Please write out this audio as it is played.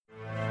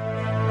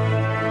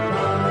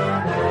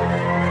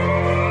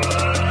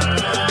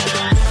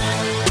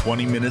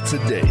20 minutes a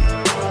day,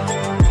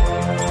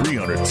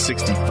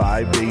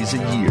 365 days a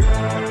year.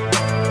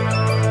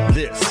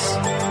 This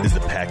is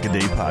the Pack-A-Day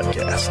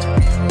Podcast.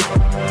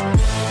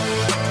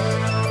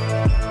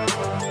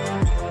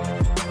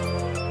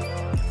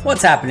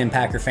 What's happening,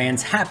 Packer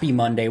fans? Happy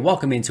Monday.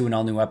 Welcome into an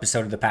all-new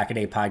episode of the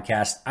Pack-A-Day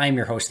Podcast. I'm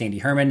your host, Andy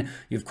Herman.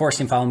 You, of course,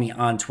 can follow me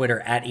on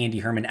Twitter at Andy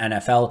Herman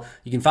NFL.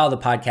 You can follow the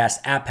podcast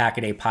at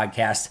Pack-A-Day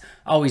Podcast.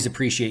 Always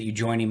appreciate you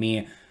joining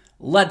me.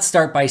 Let's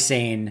start by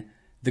saying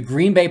the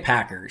Green Bay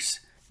Packers,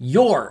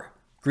 your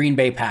Green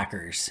Bay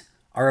Packers,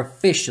 are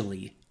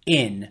officially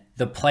in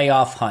the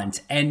playoff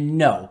hunt. And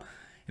no,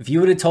 if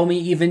you would have told me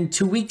even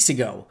 2 weeks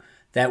ago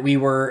that we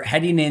were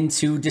heading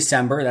into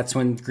December, that's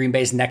when Green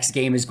Bay's next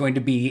game is going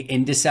to be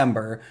in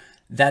December,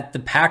 that the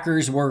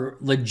Packers were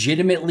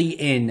legitimately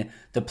in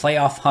the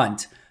playoff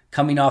hunt,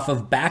 coming off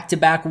of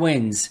back-to-back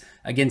wins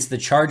against the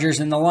Chargers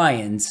and the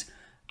Lions,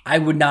 I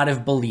would not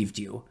have believed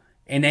you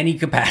in any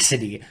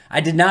capacity.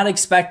 I did not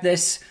expect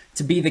this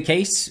to be the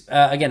case.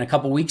 Again, a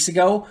couple weeks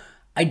ago,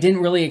 I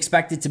didn't really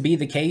expect it to be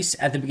the case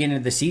at the beginning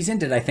of the season.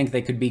 Did I think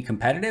they could be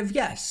competitive?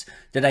 Yes.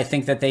 Did I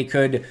think that they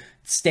could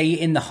stay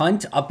in the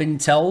hunt up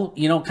until,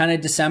 kind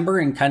of December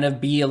and kind of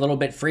be a little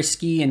bit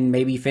frisky and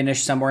maybe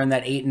finish somewhere in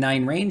that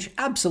 8-9 range?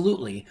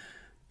 Absolutely.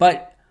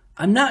 But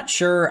I'm not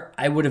sure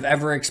I would have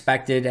ever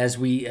expected, as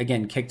we,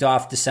 again, kicked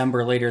off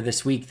December later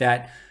this week,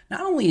 that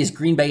not only is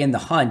Green Bay in the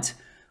hunt,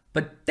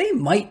 but they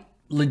might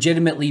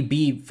legitimately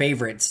be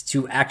favorites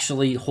to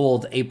actually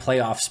hold a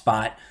playoff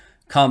spot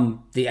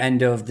come the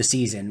end of the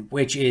season,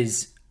 which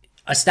is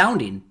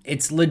astounding.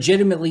 It's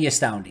legitimately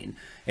astounding.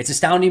 It's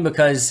astounding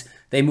because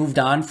they moved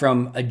on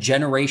from a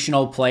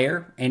generational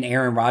player in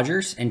Aaron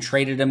Rodgers and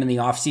traded him in the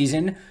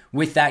offseason.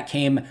 With that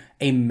came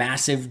a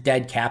massive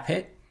dead cap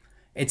hit.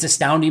 It's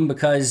astounding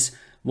because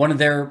one of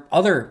their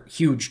other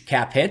huge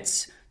cap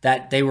hits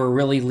that they were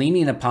really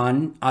leaning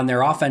upon on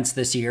their offense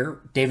this year,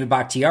 David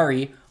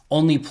Bakhtiari,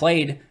 only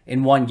played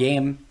in one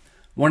game.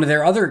 One of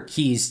their other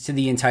keys to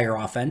the entire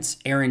offense,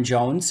 Aaron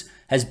Jones,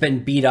 has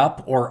been beat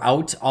up or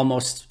out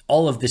almost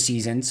all of the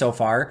season so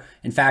far.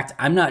 In fact,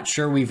 I'm not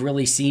sure we've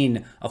really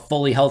seen a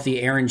fully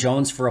healthy Aaron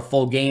Jones for a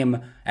full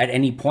game at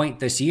any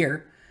point this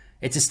year.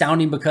 It's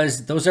astounding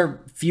because those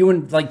are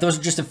those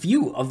are just a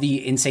few of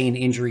the insane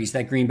injuries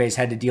that Green Bay's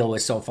had to deal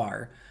with so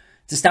far.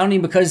 It's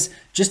astounding because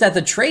just at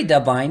the trade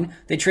deadline,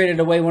 they traded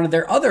away one of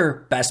their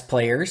other best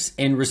players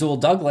in Rasul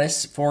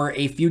Douglas for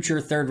a future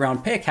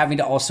third-round pick, having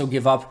to also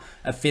give up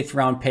a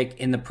fifth-round pick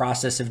in the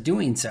process of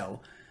doing so.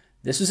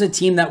 This was a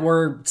team that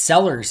were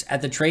sellers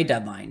at the trade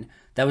deadline,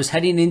 that was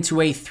heading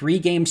into a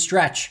 3-game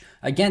stretch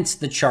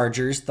against the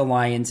Chargers, the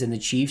Lions, and the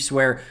Chiefs,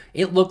 where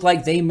it looked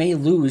like they may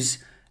lose,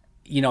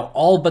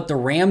 all but the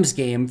Rams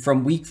game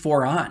from week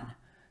 4 on.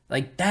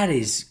 Like, that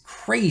is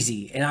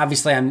crazy. And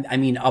obviously, I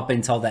mean, up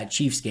until that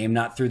Chiefs game,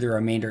 not through the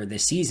remainder of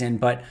this season,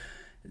 but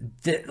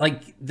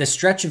the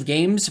stretch of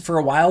games for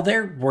a while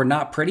there were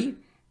not pretty.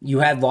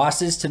 You had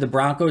losses to the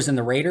Broncos and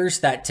the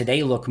Raiders that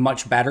today look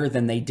much better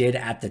than they did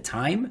at the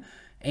time.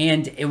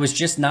 And it was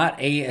just not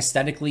a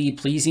aesthetically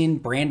pleasing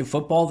brand of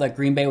football that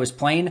Green Bay was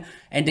playing.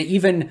 And to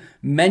even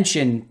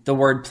mention the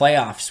word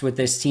playoffs with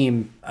this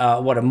team,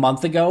 a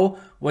month ago,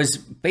 was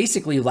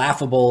basically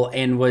laughable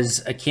and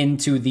was akin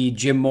to the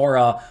Jim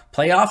Mora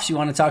playoffs. You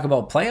want to talk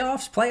about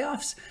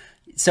playoffs?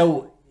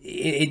 So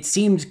it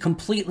seemed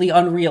completely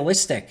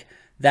unrealistic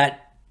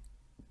that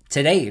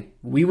today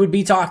we would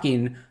be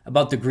talking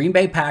about the Green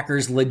Bay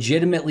Packers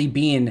legitimately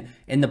being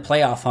in the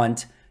playoff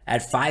hunt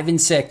at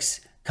 5-6,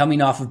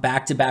 coming off of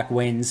back-to-back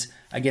wins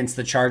against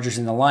the Chargers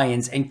and the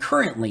Lions, and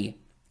currently,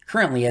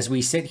 as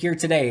we sit here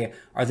today,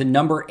 are the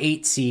number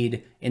 8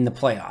 seed in the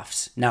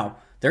playoffs. Now,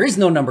 there is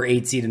no number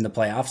 8 seed in the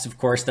playoffs. Of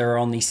course, there are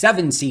only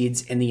 7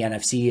 seeds in the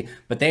NFC,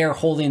 but they are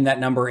holding that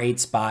number 8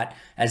 spot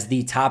as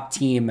the top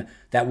team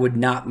that would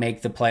not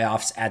make the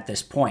playoffs at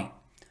this point.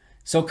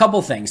 So a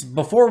couple things.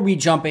 Before we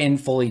jump in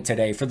fully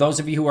today, for those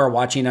of you who are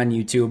watching on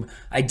YouTube,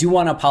 I do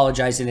want to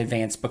apologize in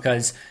advance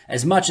because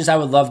as much as I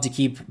would love to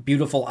keep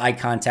beautiful eye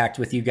contact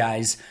with you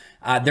guys,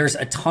 there's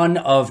a ton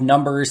of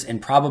numbers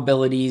and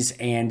probabilities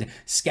and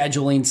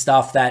scheduling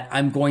stuff that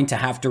I'm going to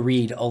have to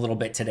read a little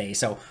bit today.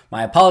 So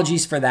my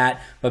apologies for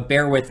that, but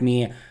bear with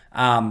me.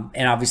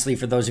 And obviously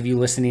for those of you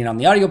listening on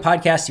the audio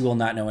podcast, you will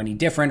not know any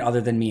different other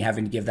than me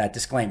having to give that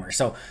disclaimer.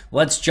 So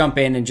let's jump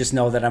in and just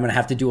know that I'm going to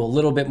have to do a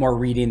little bit more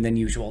reading than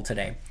usual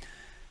today.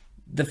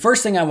 The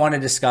first thing I want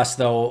to discuss,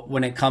 though,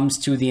 when it comes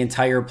to the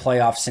entire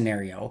playoff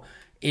scenario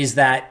is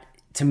that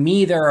to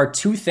me, there are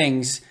 2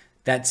 things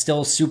that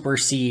still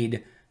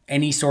supersede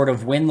any sort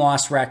of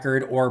win-loss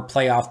record or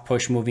playoff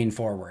push moving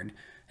forward.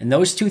 And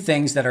those 2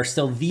 things that are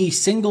still the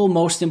single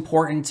most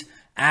important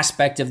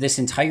aspect of this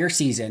entire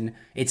season,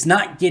 it's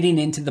not getting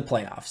into the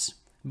playoffs,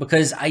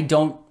 because I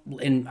don't,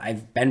 and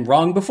I've been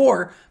wrong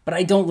before, but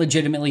I don't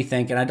legitimately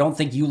think, and I don't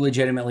think you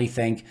legitimately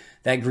think,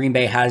 that Green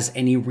Bay has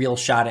any real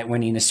shot at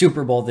winning a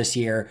Super Bowl this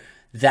year.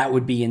 That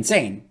would be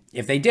insane.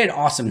 If they did,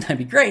 awesome, that'd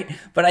be great.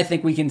 But I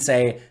think we can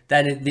say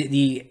that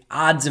the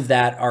odds of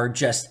that are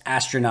just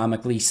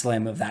astronomically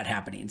slim of that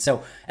happening.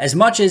 So as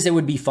much as it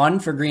would be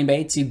fun for Green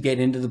Bay to get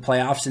into the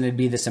playoffs and it'd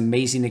be this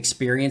amazing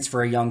experience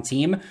for a young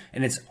team,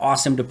 and it's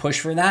awesome to push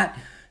for that,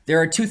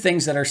 there are two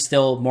things that are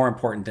still more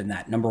important than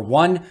that. Number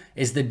one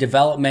is the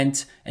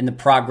development and the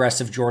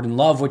progress of Jordan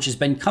Love, which has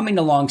been coming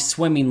along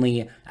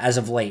swimmingly as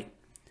of late.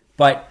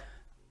 But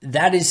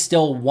that is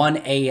still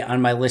 1A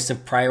on my list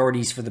of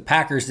priorities for the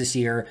Packers this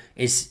year,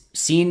 is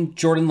seeing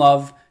Jordan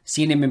Love,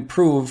 seeing him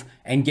improve,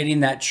 and getting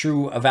that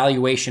true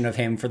evaluation of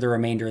him for the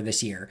remainder of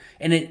this year.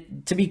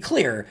 And to be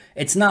clear,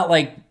 it's not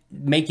like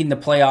making the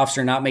playoffs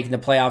or not making the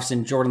playoffs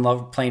and Jordan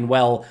Love playing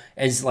well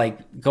as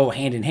like go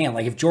hand in hand.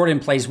 Like if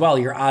Jordan plays well,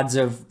 your odds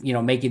of,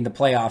 making the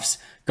playoffs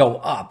go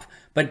up.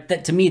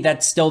 But to me,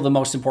 that's still the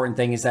most important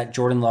thing, is that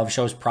Jordan Love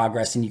shows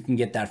progress and you can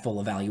get that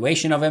full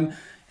evaluation of him.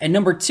 And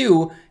number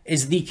two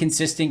is the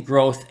consistent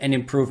growth and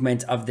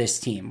improvement of this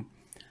team.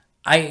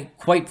 I,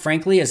 quite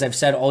frankly, as I've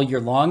said all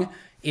year long,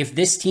 if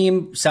this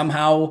team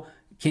somehow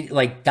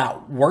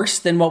got worse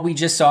than what we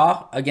just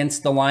saw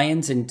against the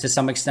Lions and to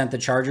some extent the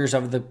Chargers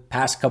over the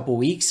past couple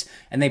weeks,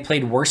 and they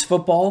played worse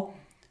football,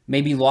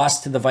 maybe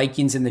lost to the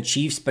Vikings and the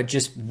Chiefs, but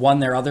just won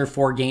their other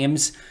 4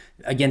 games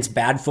against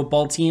bad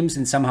football teams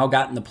and somehow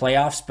got in the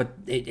playoffs, but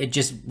it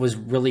just was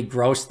really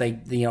gross. They,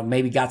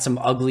 maybe got some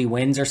ugly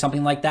wins or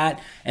something like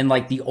that. And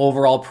like the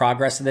overall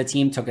progress of the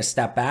team took a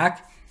step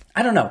back.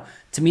 I don't know.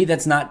 To me,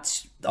 that's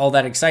not all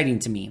that exciting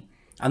to me.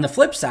 On the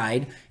flip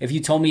side, if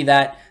you told me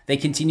that they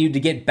continued to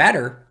get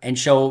better and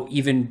show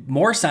even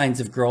more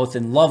signs of growth,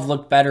 and Love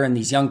looked better and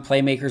these young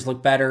playmakers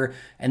looked better,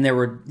 and there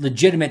were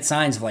legitimate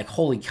signs of like,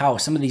 holy cow,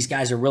 some of these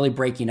guys are really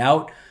breaking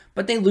out,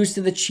 but they lose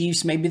to the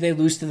Chiefs, maybe they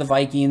lose to the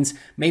Vikings,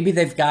 maybe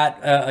they've got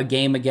a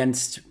game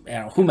against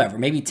whomever,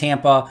 maybe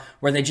Tampa,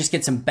 where they just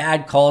get some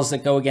bad calls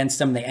that go against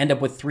them, they end up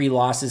with 3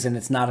 losses and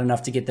it's not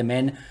enough to get them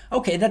in.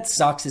 Okay, that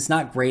sucks, it's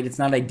not great, it's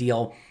not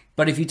ideal.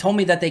 But if you told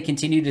me that they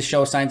continue to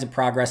show signs of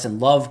progress, and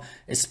Love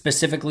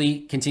specifically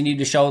continue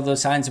to show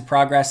those signs of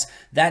progress,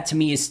 that to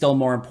me is still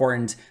more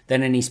important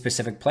than any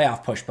specific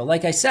playoff push. But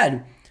like I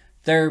said,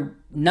 they're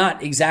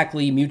not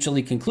exactly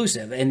mutually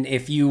conclusive. And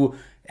if you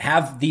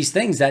have these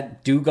things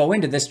that do go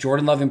into this,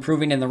 Jordan Love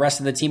improving and the rest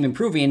of the team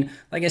improving,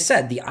 like I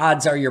said, the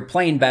odds are you're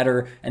playing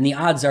better, and the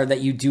odds are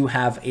that you do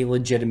have a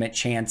legitimate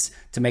chance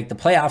to make the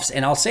playoffs.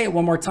 And I'll say it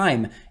one more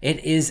time,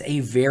 it is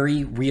a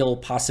very real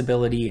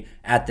possibility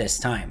at this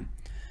time.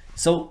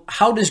 So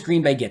how does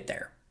Green Bay get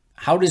there?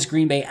 How does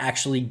Green Bay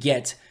actually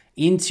get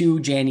into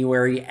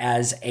January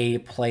as a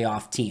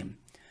playoff team?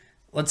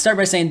 Let's start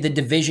by saying the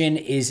division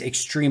is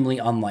extremely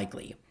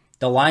unlikely.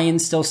 The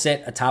Lions still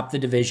sit atop the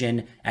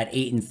division at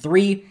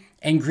 8-3,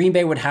 and Green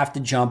Bay would have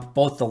to jump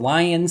both the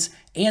Lions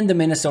and the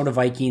Minnesota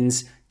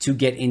Vikings to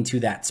get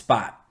into that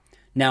spot.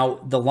 Now,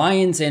 the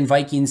Lions and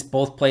Vikings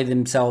both play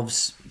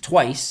themselves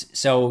twice,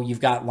 so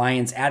you've got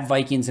Lions at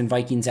Vikings and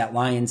Vikings at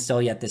Lions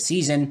still yet this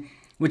season,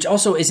 which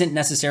also isn't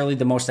necessarily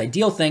the most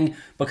ideal thing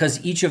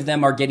because each of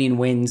them are getting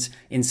wins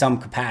in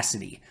some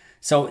capacity.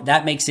 So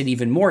that makes it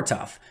even more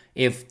tough.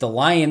 If the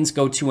Lions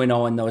go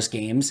 2-0 in those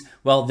games,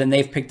 well, then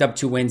they've picked up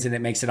 2 wins and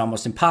it makes it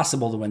almost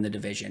impossible to win the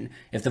division.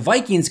 If the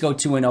Vikings go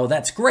 2-0,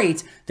 that's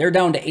great. They're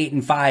down to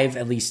 8-5,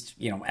 at least,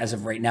 as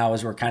of right now,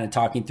 as we're kind of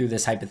talking through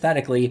this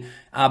hypothetically.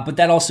 But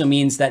that also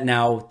means that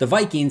now the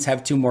Vikings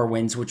have 2 more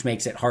wins, which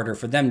makes it harder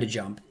for them to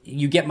jump.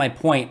 You get my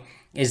point,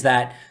 is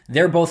that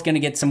they're both going to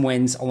get some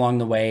wins along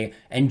the way,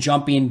 and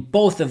jumping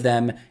both of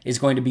them is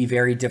going to be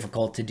very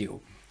difficult to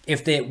do.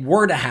 If it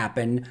were to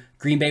happen,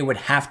 Green Bay would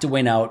have to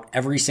win out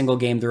every single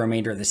game the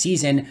remainder of the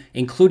season,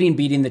 including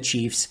beating the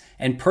Chiefs.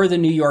 And per the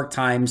New York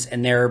Times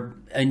and their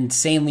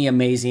insanely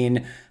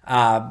amazing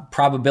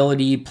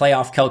probability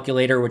playoff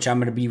calculator, which I'm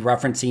going to be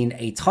referencing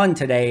a ton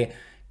today,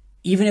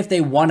 even if they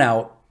won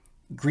out,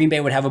 Green Bay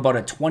would have about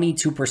a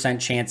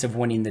 22% chance of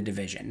winning the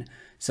division.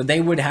 So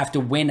they would have to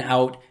win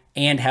out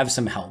and have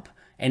some help.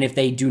 And if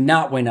they do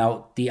not win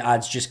out, the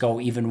odds just go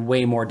even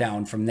way more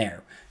down from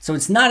there. So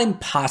it's not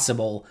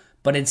impossible,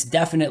 but it's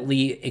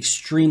definitely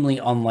extremely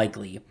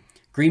unlikely.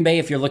 Green Bay,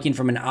 if you're looking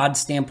from an odds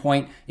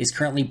standpoint, is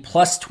currently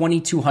plus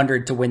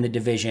 2,200 to win the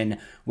division,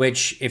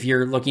 which if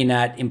you're looking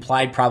at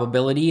implied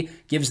probability,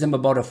 gives them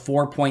about a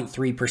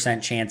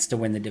 4.3% chance to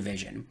win the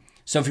division.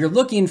 So if you're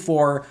looking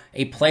for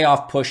a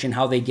playoff push and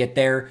how they get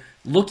there,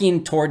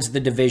 looking towards the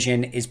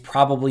division is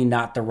probably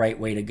not the right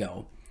way to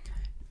go,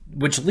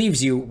 which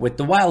leaves you with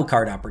the wild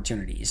card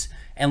opportunities.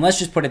 And let's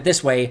just put it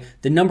this way,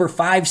 the number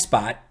 5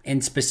 spot,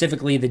 and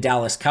specifically the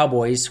Dallas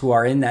Cowboys, who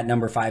are in that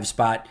number 5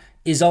 spot,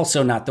 is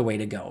also not the way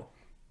to go.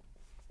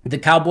 The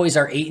Cowboys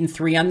are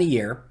 8-3 on the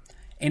year,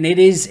 and it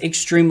is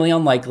extremely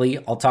unlikely.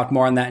 I'll talk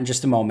more on that in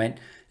just a moment.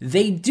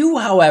 They do,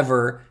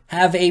 however,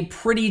 have a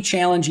pretty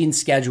challenging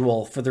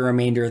schedule for the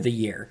remainder of the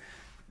year.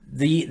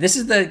 This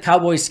is the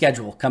Cowboys'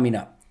 schedule coming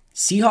up.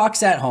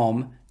 Seahawks at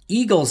home,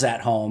 Eagles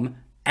at home,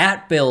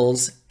 at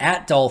Bills,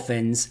 at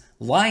Dolphins,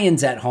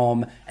 Lions at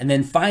home, and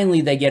then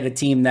finally they get a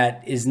team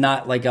that is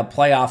not like a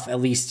playoff, at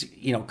least,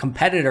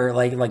 competitor,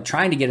 like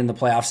trying to get in the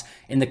playoffs,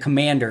 in the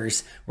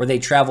Commanders, where they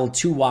travel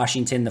to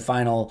Washington the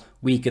final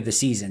week of the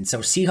season. So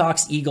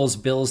Seahawks, Eagles,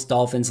 Bills,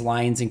 Dolphins,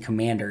 Lions, and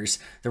Commanders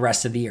the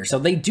rest of the year. So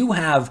they do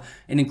have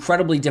an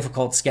incredibly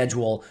difficult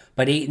schedule,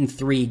 but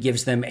 8-3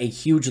 gives them a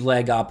huge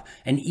leg up,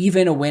 and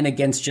even a win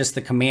against just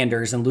the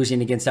Commanders and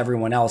losing against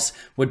everyone else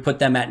would put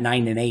them at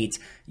 9-8.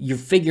 You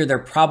figure they're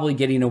probably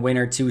getting a win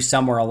or two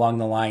somewhere along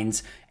the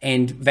lines,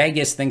 and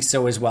Vegas thinks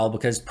so as well,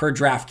 because per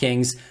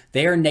DraftKings,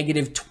 they are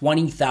negative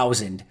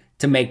 20,000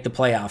 to make the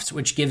playoffs,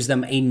 which gives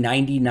them a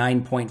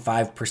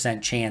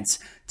 99.5% chance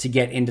to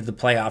get into the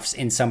playoffs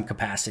in some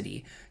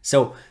capacity.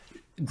 So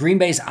Green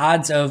Bay's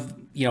odds of,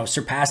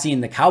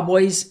 surpassing the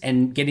Cowboys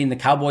and getting the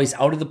Cowboys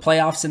out of the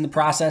playoffs in the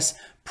process,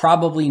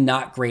 probably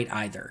not great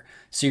either.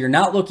 So you're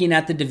not looking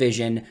at the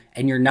division,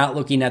 and you're not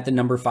looking at the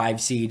number 5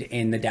 seed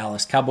in the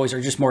Dallas Cowboys, or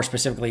just more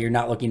specifically, you're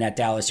not looking at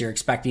Dallas. You're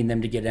expecting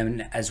them to get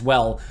in as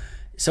well.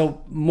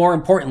 So more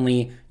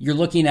importantly, you're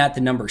looking at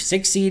the number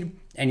 6 seed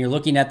and you're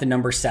looking at the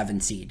number 7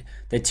 seed.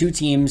 The two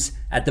teams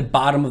at the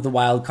bottom of the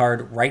wild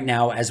card right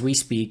now as we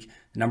speak,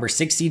 the number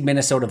 6 seed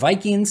Minnesota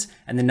Vikings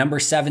and the number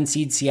 7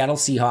 seed Seattle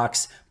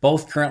Seahawks,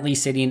 both currently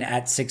sitting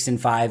at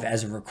 6-5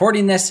 as of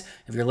recording this.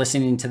 If you're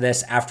listening to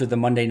this after the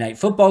Monday Night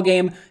Football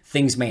game,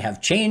 things may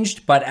have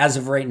changed, but as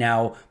of right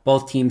now,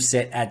 both teams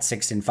sit at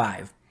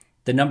 6-5.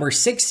 The number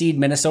 6 seed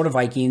Minnesota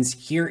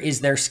Vikings, here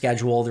is their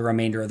schedule the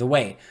remainder of the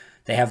way.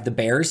 They have the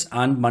Bears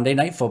on Monday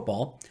Night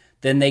Football.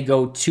 Then they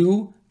go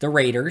to the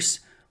Raiders,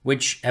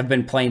 which have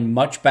been playing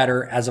much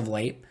better as of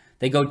late.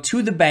 They go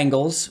to the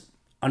Bengals.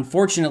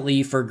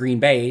 Unfortunately for Green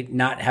Bay,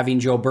 not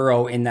having Joe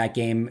Burrow in that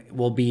game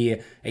will be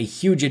a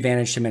huge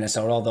advantage to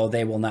Minnesota, although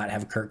they will not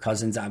have Kirk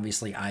Cousins,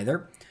 obviously,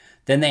 either.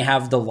 Then they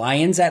have the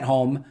Lions at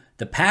home,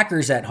 the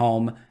Packers at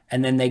home,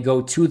 and then they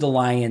go to the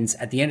Lions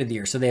at the end of the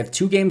year. So they have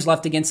 2 games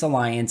left against the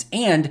Lions,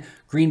 and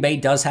Green Bay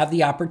does have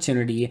the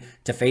opportunity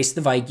to face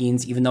the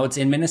Vikings, even though it's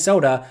in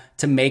Minnesota,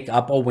 to make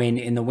up a win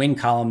in the win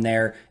column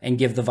there and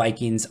give the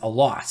Vikings a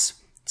loss.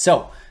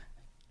 So,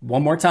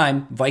 one more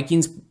time,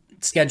 Vikings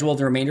schedule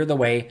the remainder of the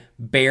way: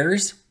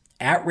 Bears,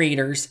 at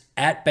Raiders,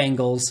 at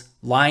Bengals,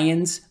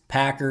 Lions,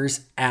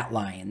 Packers, at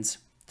Lions.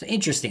 So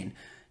interesting.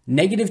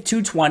 Negative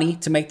 220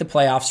 to make the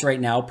playoffs right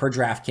now per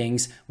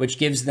DraftKings, which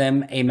gives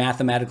them a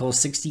mathematical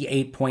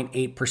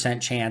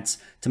 68.8% chance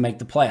to make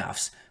the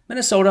playoffs.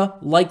 Minnesota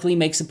likely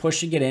makes a push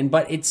to get in,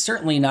 but it's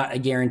certainly not a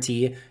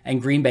guarantee,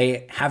 and Green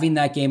Bay, having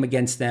that game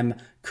against them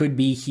could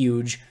be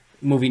huge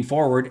moving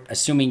forward,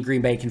 assuming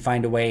Green Bay can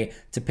find a way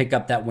to pick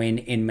up that win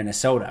in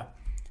Minnesota.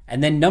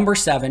 And then number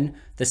 7,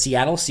 the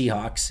Seattle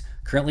Seahawks,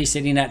 currently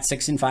sitting at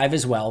 6-5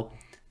 as well.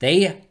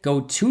 They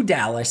go to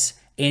Dallas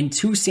and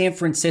to San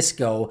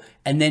Francisco,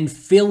 and then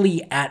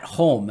Philly at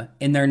home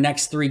in their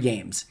next 3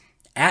 games.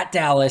 At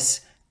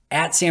Dallas,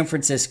 at San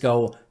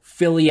Francisco,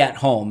 Philly at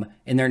home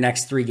in their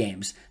next 3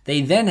 games.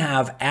 They then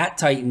have at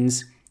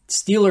Titans,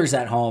 Steelers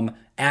at home,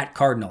 at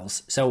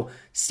Cardinals. So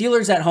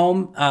Steelers at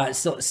home,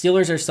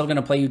 Steelers are still going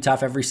to play you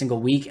tough every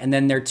single week. And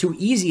then their 2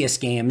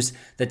 easiest games,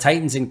 the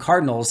Titans and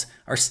Cardinals,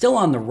 are still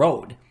on the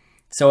road.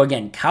 So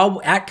again,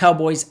 at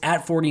Cowboys,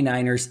 at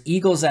 49ers,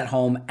 Eagles at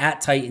home,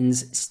 at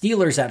Titans,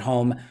 Steelers at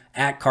home,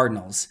 at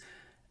Cardinals.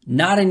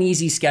 Not an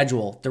easy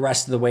schedule the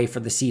rest of the way for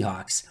the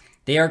Seahawks.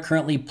 They are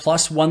currently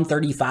plus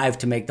 135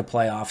 to make the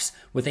playoffs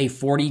with a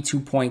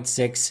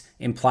 42.6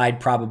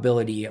 implied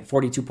probability,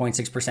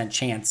 42.6%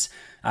 chance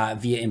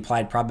via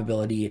implied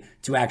probability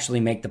to actually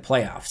make the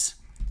playoffs.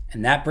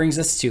 And that brings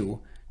us to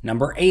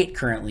number 8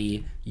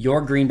 currently,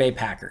 your Green Bay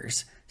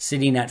Packers,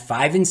 sitting at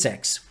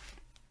 5-6.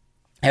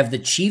 Have the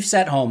Chiefs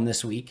at home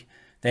this week,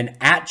 then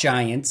at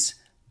Giants,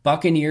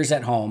 Buccaneers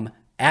at home,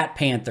 at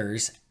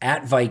Panthers,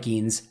 at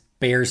Vikings,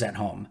 Bears at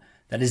home.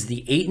 That is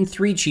the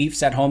 8-3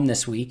 Chiefs at home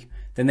this week.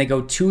 Then they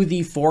go to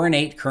the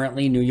 4-8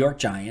 currently New York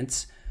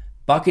Giants,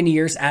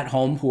 Buccaneers at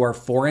home, who are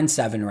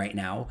 4-7 right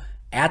now,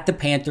 at the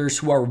Panthers,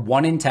 who are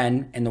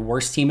 1-10 and the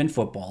worst team in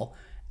football,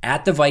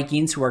 at the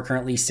Vikings, who are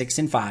currently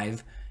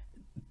 6-5,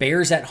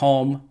 Bears at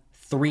home,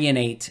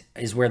 3-8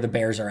 is where the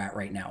Bears are at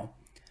right now.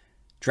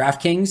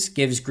 DraftKings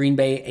gives Green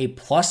Bay a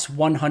plus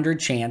 100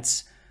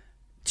 chance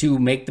to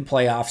make the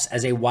playoffs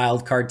as a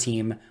wild card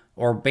team,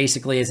 or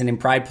basically as an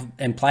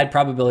implied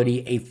probability,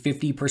 a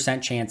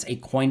 50% chance, a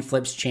coin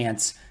flips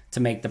chance to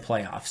make the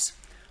playoffs.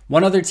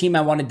 One other team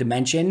I wanted to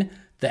mention,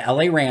 the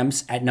LA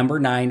Rams at number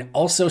 9,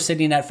 also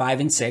sitting at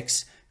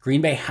 5-6.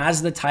 Green Bay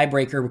has the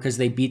tiebreaker because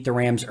they beat the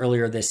Rams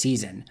earlier this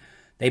season.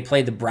 They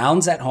play the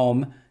Browns at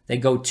home. They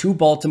go to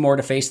Baltimore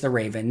to face the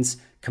Ravens.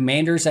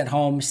 Commanders at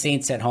home,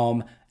 Saints at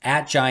home,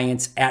 at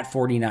Giants, at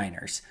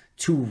 49ers.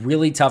 2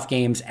 really tough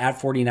games at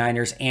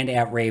 49ers and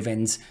at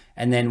Ravens,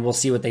 and then we'll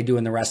see what they do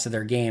in the rest of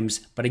their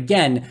games. But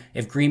again,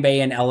 if Green Bay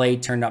and LA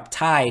turn up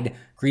tied,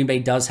 Green Bay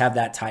does have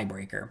that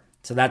tiebreaker.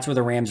 So that's where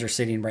the Rams are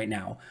sitting right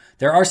now.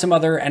 There are some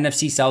other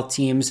NFC South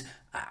teams.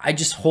 I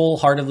just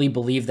wholeheartedly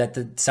believe that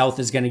the South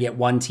is going to get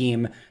one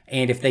team,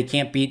 and if they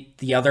can't beat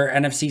the other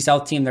NFC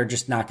South team, they're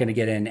just not going to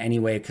get in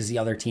anyway because the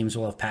other teams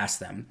will have passed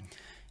them.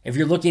 If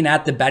you're looking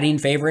at the betting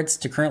favorites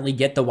to currently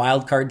get the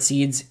wild card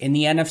seeds in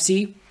the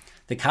NFC,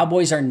 the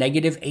Cowboys are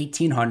negative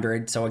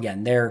 1,800. So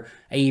again, they're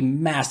a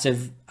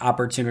massive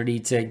opportunity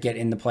to get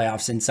in the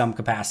playoffs in some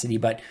capacity,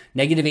 but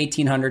negative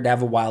 1,800 to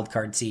have a wild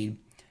card seed.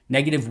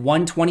 Negative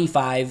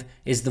 125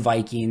 is the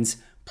Vikings.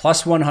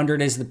 Plus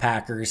 100 is the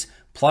Packers.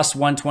 Plus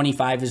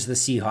 125 is the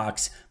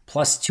Seahawks.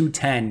 Plus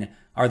 210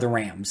 are the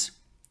Rams.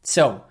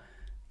 So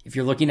if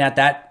you're looking at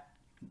that,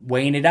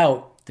 weighing it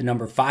out, the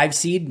number 5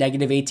 seed,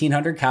 negative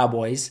 1,800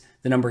 Cowboys.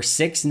 The number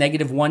 6,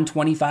 negative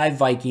 125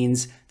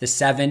 Vikings. The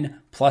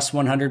 7, plus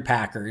 100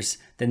 Packers.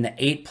 Then the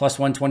 8, plus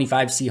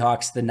 125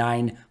 Seahawks. The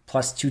 9,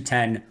 plus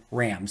 210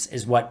 Rams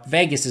is what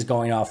Vegas is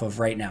going off of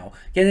right now.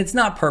 Again, it's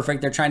not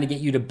perfect. They're trying to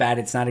get you to bet.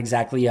 It's not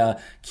exactly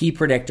a key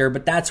predictor,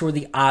 but that's where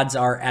the odds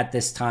are at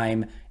this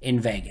time in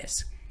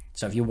Vegas.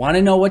 So if you want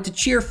to know what to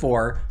cheer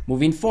for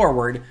moving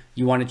forward,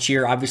 you want to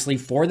cheer obviously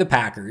for the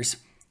Packers.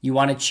 You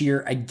want to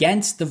cheer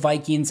against the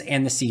Vikings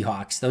and the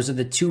Seahawks. Those are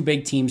the two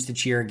big teams to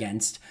cheer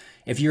against.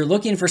 If you're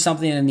looking for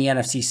something in the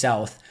NFC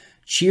South,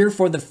 cheer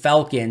for the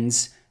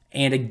Falcons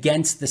and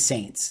against the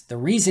Saints. The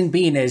reason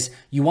being is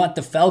you want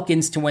the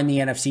Falcons to win the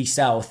NFC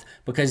South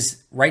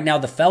because right now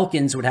the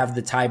Falcons would have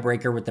the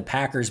tiebreaker with the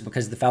Packers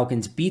because the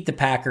Falcons beat the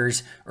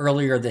Packers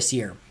earlier this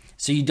year.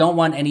 So you don't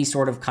want any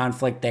sort of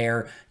conflict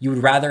there. You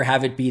would rather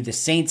have it be the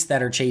Saints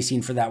that are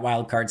chasing for that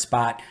wild card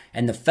spot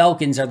and the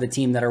Falcons are the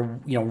team that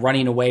are,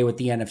 running away with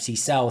the NFC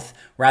South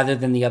rather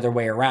than the other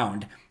way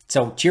around.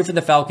 So cheer for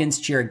the Falcons,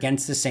 cheer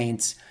against the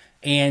Saints.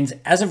 And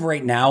as of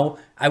right now,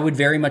 I would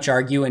very much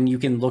argue, and you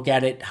can look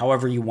at it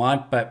however you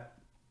want, but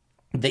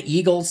the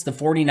Eagles, the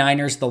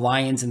 49ers, the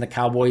Lions, and the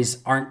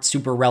Cowboys aren't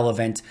super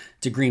relevant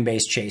to Green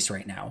Bay's chase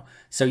right now.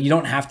 So you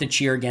don't have to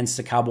cheer against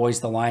the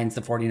Cowboys, the Lions,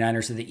 the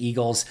 49ers, or the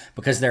Eagles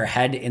because they're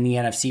ahead in the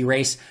NFC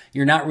race.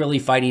 You're not really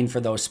fighting for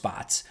those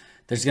spots.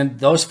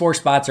 Those 4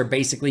 spots are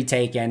basically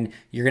taken.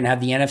 You're going to have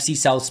the NFC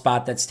South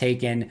spot that's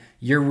taken.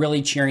 You're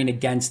really cheering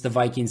against the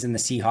Vikings and the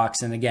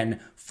Seahawks, and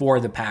again, for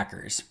the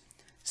Packers.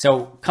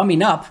 So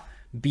coming up,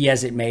 be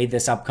as it may,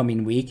 this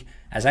upcoming week,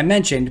 as I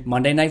mentioned,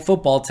 Monday Night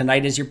Football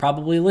tonight as you're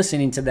probably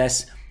listening to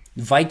this,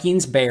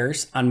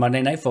 Vikings-Bears on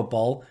Monday Night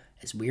Football.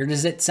 As weird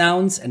as it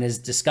sounds and as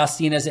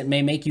disgusting as it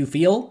may make you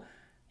feel,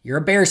 you're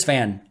a Bears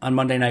fan on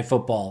Monday Night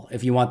Football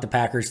if you want the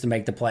Packers to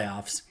make the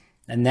playoffs.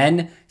 And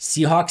then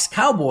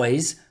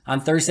Seahawks-Cowboys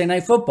on Thursday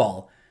Night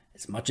Football.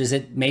 As much as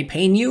it may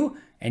pain you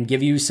and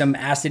give you some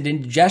acid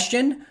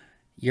indigestion,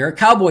 you're a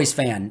Cowboys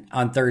fan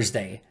on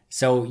Thursday.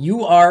 So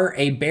you are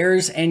a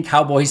Bears and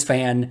Cowboys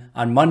fan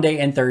on Monday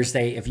and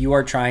Thursday if you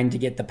are trying to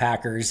get the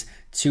Packers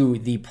to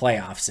the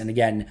playoffs. And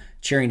again,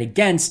 cheering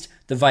against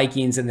the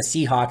Vikings and the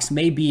Seahawks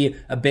may be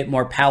a bit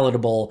more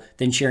palatable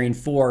than cheering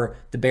for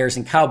the Bears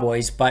and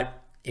Cowboys,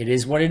 but it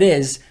is what it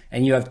is.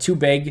 And you have 2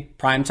 big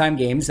primetime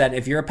games that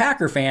if you're a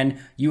Packer fan,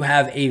 you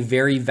have a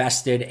very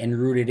vested and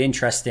rooted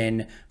interest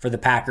in for the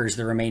Packers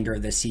the remainder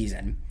of this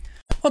season.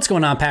 What's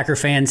going on, Packer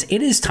fans?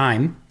 It is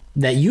time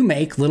that you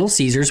make Little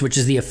Caesars, which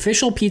is the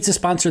official pizza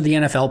sponsor of the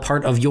NFL,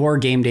 part of your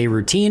game day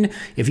routine.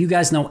 If you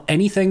guys know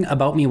anything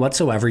about me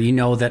whatsoever, you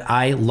know that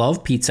I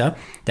love pizza,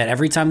 that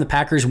every time the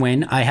Packers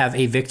win, I have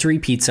a victory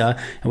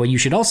pizza. And what you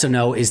should also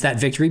know is that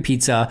victory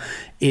pizza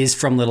is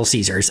from Little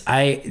Caesars.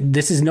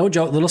 This is no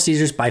joke. Little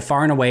Caesars, by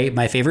far and away,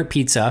 my favorite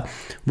pizza.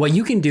 What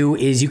you can do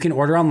is you can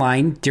order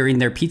online during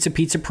their Pizza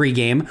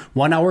pregame,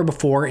 1 hour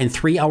before and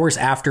 3 hours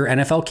after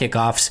NFL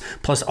kickoffs,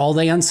 plus all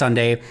day on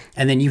Sunday.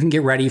 And then you can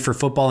get ready for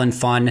football and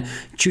fun.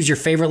 Choose your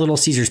favorite Little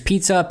Caesars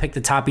pizza, pick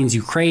the toppings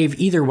you crave.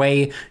 Either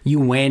way, you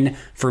win.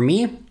 For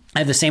me, I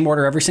have the same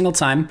order every single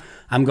time.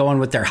 I'm going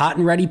with their hot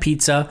and ready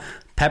pizza,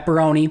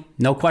 pepperoni,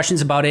 no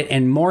questions about it.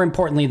 And more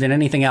importantly than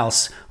anything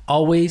else,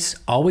 always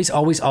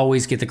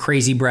get the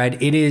crazy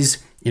bread. It is,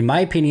 in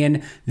my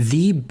opinion,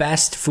 the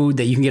best food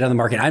that you can get on the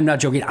market. I'm not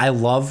joking. I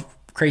love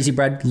crazy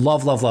bread.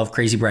 Love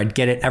crazy bread.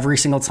 Get it every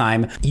single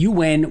time. You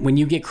win when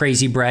you get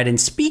crazy bread. And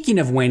speaking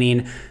of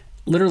winning,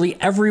 literally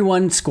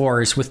everyone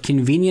scores with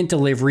convenient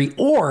delivery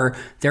or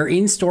their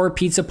in-store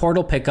pizza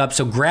portal pickup.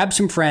 So grab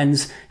some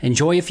friends,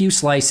 enjoy a few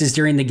slices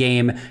during the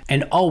game,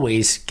 and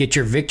always get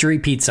your victory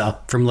pizza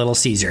from Little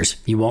Caesars.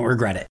 You won't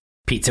regret it.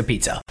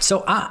 Pizza.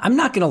 So I'm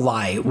not going to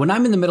lie. When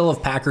I'm in the middle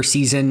of Packer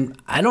season,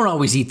 I don't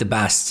always eat the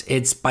best.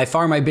 It's by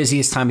far my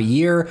busiest time of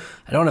year.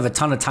 I don't have a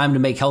ton of time to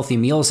make healthy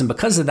meals. And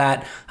because of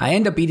that, I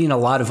end up eating a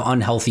lot of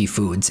unhealthy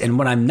foods. And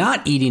when I'm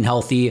not eating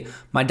healthy,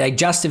 my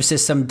digestive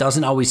system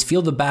doesn't always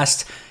feel the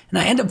best. And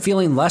I end up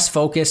feeling less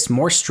focused,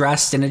 more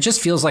stressed, and it just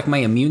feels like my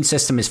immune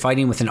system is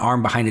fighting with an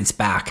arm behind its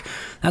back.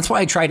 That's why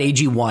I tried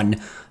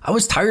AG1. I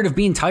was tired of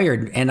being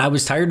tired, and I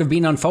was tired of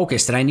being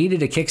unfocused, and I needed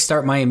to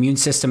kickstart my immune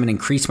system and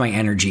increase my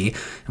energy.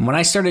 And when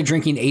I started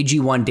drinking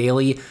AG1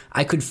 daily,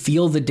 I could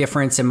feel the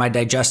difference in my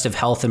digestive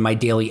health and my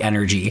daily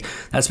energy.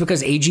 That's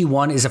because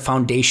AG1 is a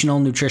foundational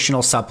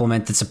nutritional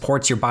supplement that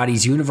supports your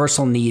body's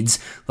universal needs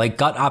like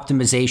gut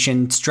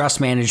optimization, stress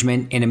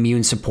management, and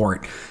immune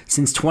support.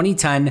 Since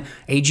 2010,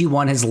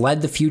 AG1 has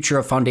led the future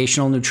of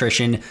foundational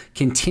nutrition,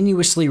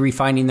 continuously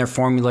refining their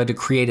formula to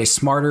create a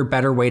smarter,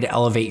 better way to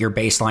elevate your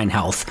baseline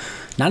health.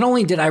 Not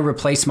only did I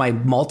replace my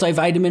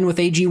multivitamin with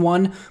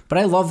AG1, but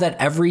I love that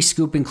every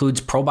scoop includes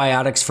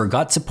probiotics for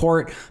gut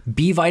support,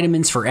 B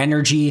vitamins for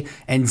energy,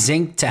 and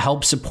zinc to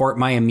help support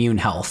my immune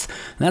health.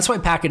 And that's why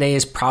Pack-A-Day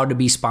is proud to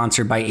be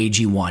sponsored by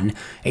AG1.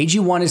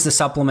 AG1 is the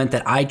supplement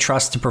that I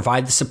trust to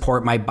provide the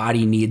support my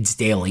body needs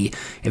daily.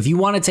 If you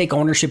want to take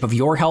ownership of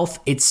your health,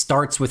 it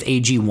starts with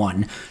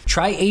AG1.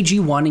 Try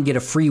AG1 and get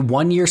a free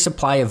 1-year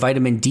supply of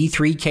vitamin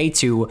D3,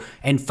 K2,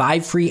 and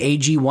 5 free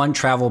AG1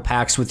 travel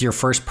packs with your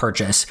first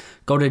purchase.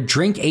 Go to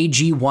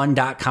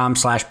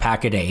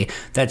drinkag1.com/Pack-A-Day.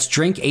 That's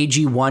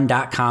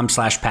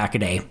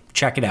drinkag1.com/Pack-A-Day.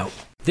 Check it out.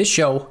 This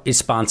show is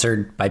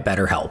sponsored by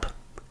BetterHelp.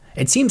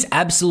 It seems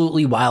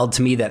absolutely wild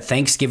to me that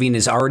Thanksgiving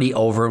is already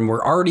over and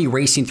we're already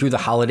racing through the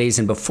holidays,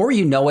 and before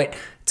you know it,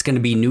 it's going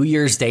to be New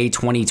Year's Day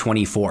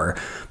 2024.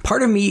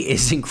 Part of me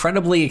is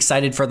incredibly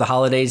excited for the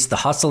holidays, the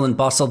hustle and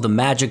bustle, the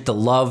magic, the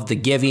love, the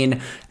giving,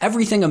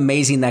 everything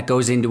amazing that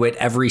goes into it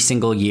every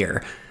single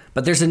year.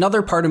 But there's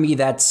another part of me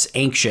that's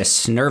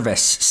anxious, nervous,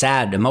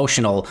 sad,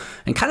 emotional,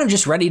 and kind of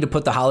just ready to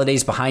put the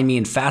holidays behind me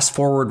and fast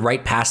forward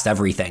right past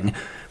everything.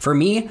 For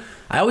me,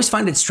 I always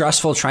find it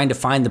stressful trying to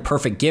find the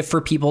perfect gift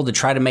for people, to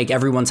try to make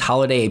everyone's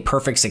holiday a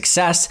perfect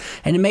success,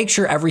 and to make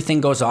sure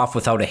everything goes off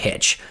without a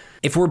hitch.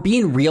 If we're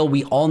being real,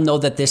 we all know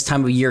that this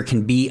time of year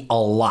can be a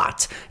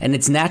lot, and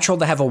it's natural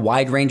to have a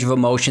wide range of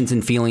emotions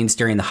and feelings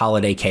during the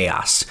holiday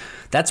chaos.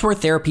 That's where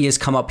therapy has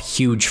come up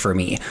huge for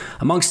me.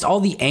 Amongst all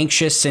the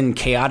anxious and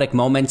chaotic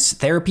moments,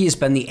 therapy has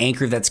been the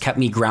anchor that's kept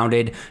me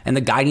grounded and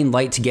the guiding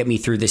light to get me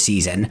through the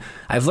season.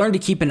 I've learned to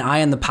keep an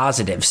eye on the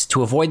positives,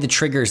 to avoid the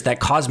triggers that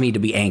cause me to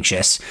be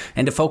anxious,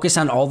 and to focus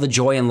on all the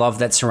joy and love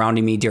that's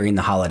surrounding me during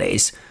the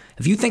holidays.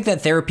 If you think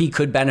that therapy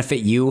could benefit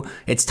you,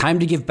 it's time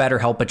to give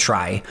BetterHelp a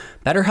try.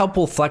 BetterHelp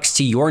will flex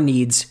to your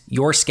needs,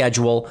 your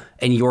schedule,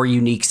 and your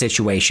unique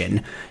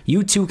situation.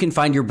 You too can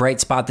find your bright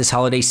spot this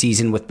holiday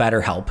season with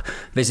BetterHelp.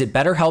 Visit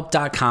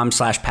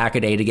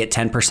betterhelp.com/Pack-A-Day to get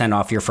 10%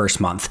 off your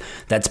first month.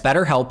 That's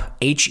BetterHelp,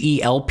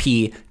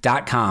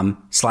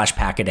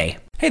 HELP.com/Pack-A-Day.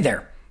 Hey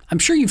there. I'm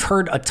sure you've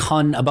heard a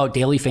ton about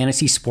daily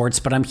fantasy sports,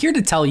 but I'm here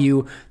to tell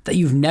you that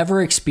you've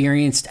never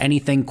experienced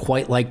anything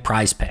quite like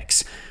Prize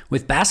Picks.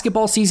 With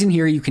basketball season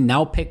here, you can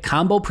now pick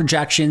combo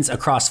projections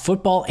across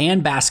football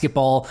and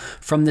basketball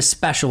from the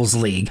Specials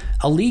League,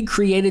 a league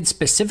created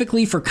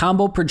specifically for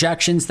combo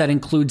projections that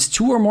includes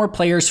 2 or more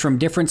players from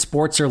different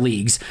sports or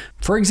leagues.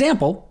 For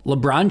example,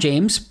 LeBron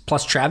James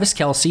plus Travis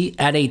Kelce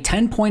at a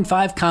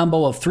 10.5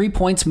 combo of 3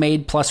 points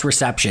made plus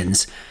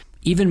receptions.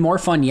 Even more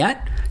fun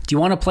yet? Do you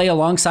want to play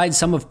alongside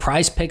some of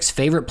Prize Picks'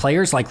 favorite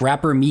players like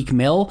rapper Meek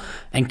Mill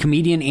and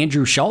comedian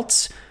Andrew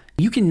Schultz?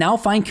 You can now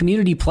find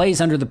community plays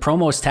under the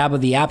promos tab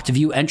of the app to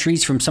view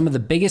entries from some of the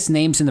biggest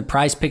names in the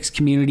Prize Picks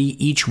community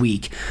each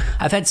week.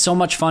 I've had so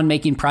much fun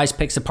making Prize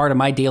Picks a part of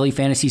my daily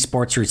fantasy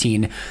sports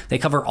routine. They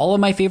cover all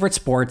of my favorite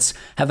sports,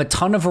 have a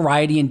ton of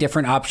variety and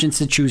different options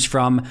to choose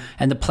from,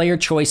 and the player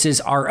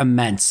choices are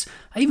immense.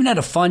 I even had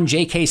a fun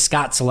J.K.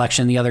 Scott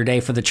selection the other day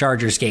for the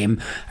Chargers game.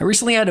 I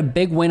recently had a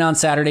big win on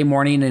Saturday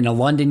morning in a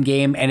London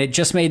game, and it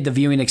just made the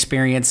viewing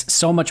experience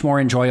so much more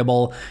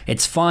enjoyable.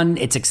 It's fun,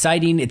 it's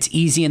exciting, it's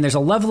easy, and there's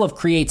a level of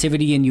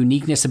creativity and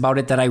uniqueness about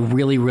it that I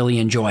really, really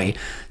enjoy.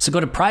 So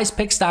go to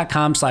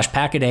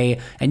prizepicks.com/Pack-A-Day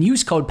and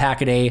use code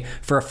Pack-A-Day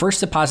for a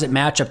first deposit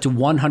match up to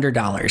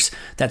 $100.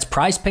 That's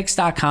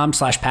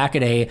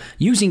prizepicks.com/Pack-A-Day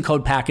using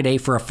code Pack-A-Day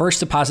for a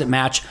first deposit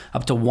match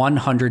up to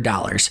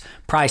 $100.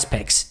 Prize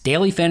Picks,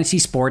 daily fantasy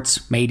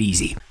sports made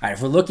easy. All right,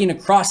 if we're looking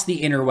across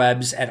the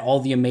interwebs at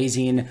all the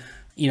amazing,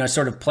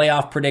 sort of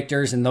playoff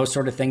predictors and those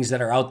sort of things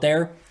that are out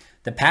there,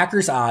 the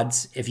Packers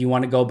odds, if you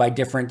want to go by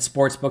different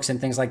sports books and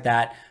things like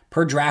that,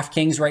 per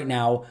DraftKings right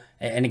now,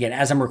 and again,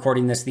 as I'm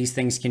recording this, these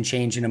things can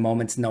change in a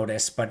moment's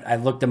notice, but I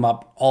looked them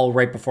up all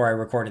right before I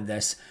recorded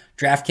this.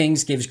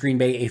 DraftKings gives Green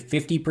Bay a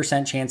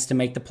 50% chance to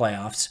make the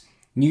playoffs.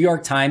 New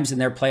York Times in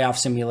their playoff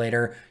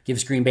simulator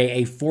gives Green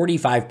Bay a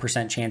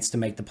 45% chance to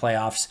make the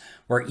playoffs,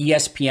 where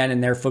ESPN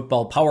in their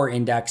football power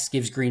index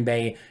gives Green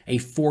Bay a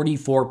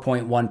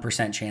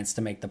 44.1% chance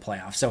to make the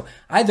playoffs. So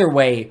either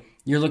way,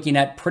 you're looking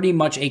at pretty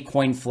much a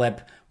coin flip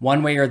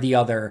one way or the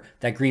other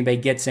that Green Bay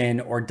gets in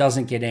or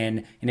doesn't get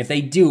in. And if they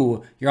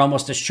do, you're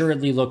almost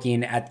assuredly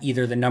looking at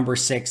either the number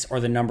 6 or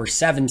the number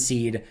 7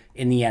 seed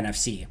in the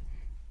NFC.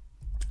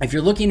 If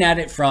you're looking at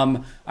it from,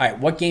 all right,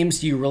 what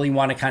games do you really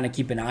want to kind of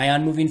keep an eye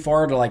on moving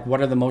forward, or like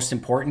what are the most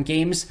important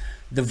games?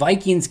 The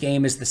Vikings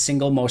game is the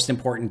single most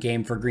important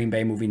game for Green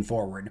Bay moving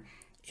forward.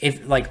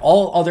 If like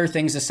all other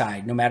things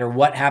aside, no matter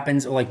what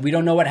happens, like we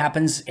don't know what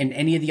happens in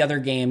any of the other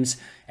games,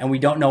 and we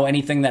don't know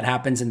anything that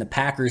happens in the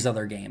Packers'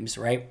 other games,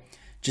 right?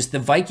 Just the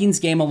Vikings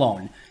game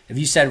alone. If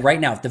you said right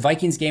now, if the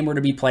Vikings game were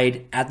to be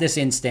played at this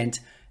instant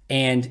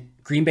and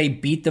Green Bay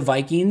beat the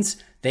Vikings,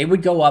 they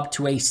would go up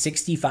to a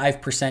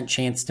 65%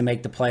 chance to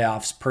make the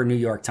playoffs per New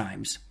York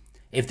Times.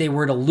 If they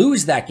were to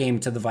lose that game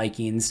to the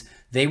Vikings,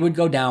 they would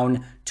go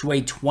down to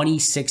a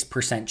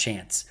 26%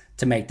 chance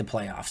to make the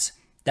playoffs.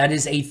 That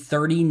is a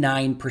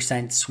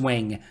 39%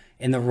 swing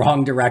in the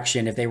wrong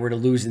direction if they were to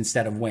lose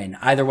instead of win.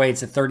 Either way,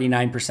 it's a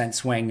 39%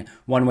 swing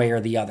one way or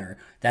the other.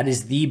 That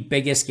is the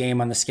biggest game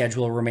on the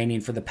schedule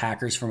remaining for the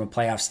Packers from a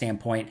playoff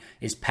standpoint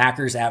is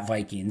Packers at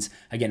Vikings.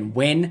 Again,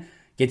 win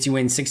gets you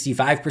in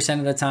 65%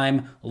 of the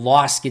time.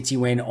 Loss gets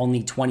you in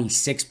only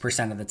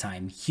 26% of the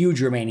time.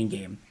 Huge remaining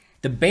game.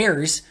 The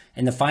Bears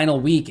in the final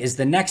week is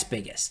the next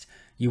biggest.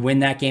 You win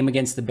that game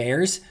against the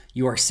Bears,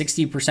 you are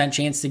 60%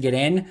 chance to get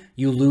in.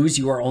 You lose,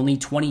 you are only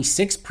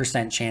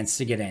 26% chance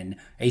to get in.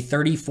 A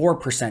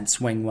 34%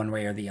 swing one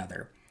way or the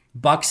other.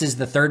 Bucks is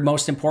the third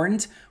most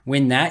important.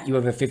 Win that, you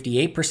have a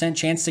 58%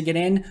 chance to get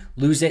in.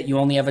 Lose it, you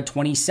only have a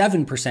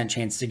 27%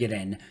 chance to get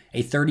in.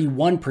 A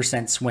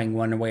 31% swing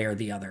one way or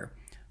the other.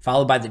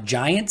 Followed by the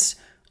Giants.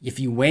 If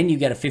you win, you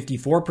get a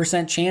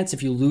 54% chance.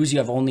 If you lose, you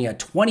have only a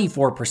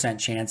 24%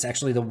 chance,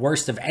 actually the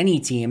worst of any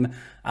team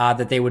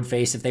that they would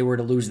face if they were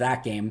to lose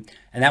that game.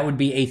 And that would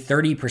be a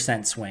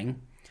 30%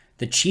 swing.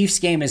 The Chiefs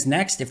game is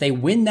next. If they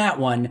win that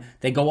one,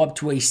 they go up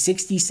to a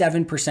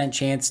 67%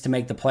 chance to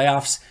make the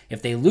playoffs.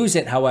 If they lose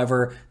it,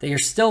 however, they are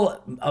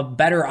still a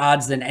better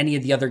odds than any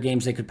of the other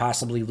games they could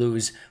possibly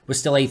lose, with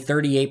still a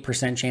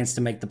 38% chance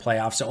to make the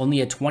playoffs. So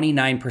only a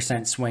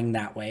 29% swing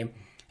that way.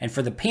 And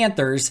for the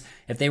Panthers,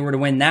 if they were to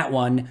win that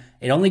one,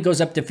 it only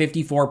goes up to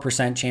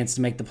 54% chance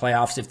to make the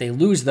playoffs. If they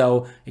lose,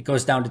 though, it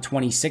goes down to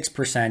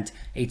 26%,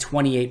 a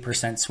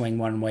 28% swing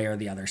one way or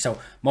the other. So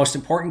most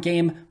important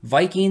game,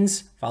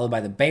 Vikings, followed by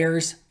the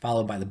Bears,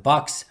 followed by the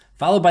Bucks,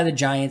 followed by the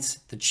Giants,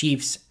 the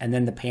Chiefs, and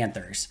then the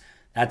Panthers.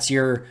 That's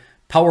your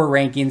power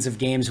rankings of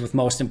games with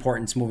most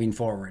importance moving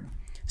forward.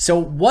 So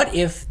what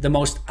if the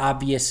most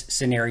obvious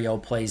scenario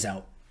plays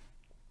out?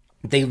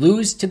 They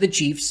lose to the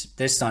Chiefs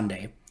this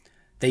Sunday.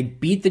 They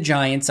beat the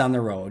Giants on the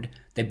road.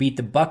 They beat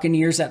the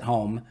Buccaneers at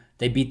home.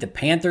 They beat the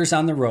Panthers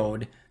on the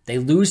road. They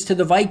lose to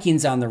the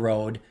Vikings on the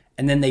road.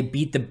 And then they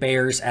beat the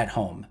Bears at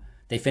home.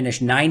 They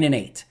finish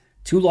 9-8.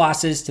 2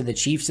 losses to the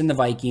Chiefs and the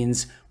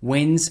Vikings.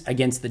 Wins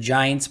against the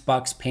Giants,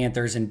 Bucks,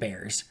 Panthers, and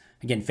Bears.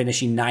 Again,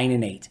 finishing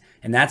 9-8.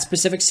 In that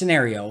specific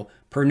scenario,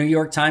 per New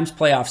York Times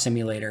playoff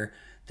simulator,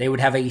 they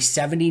would have a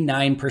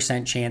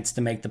 79% chance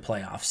to make the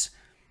playoffs.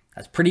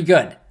 That's pretty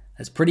good.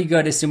 That's pretty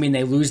good, assuming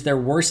they lose their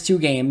worst 2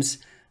 games,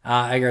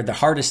 or the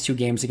hardest 2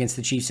 games against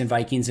the Chiefs and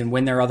Vikings, and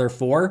win their other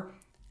 4,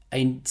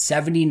 a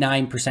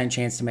 79%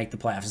 chance to make the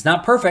playoffs. It's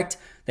not perfect.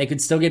 They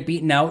could still get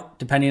beaten out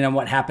depending on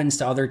what happens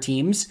to other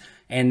teams,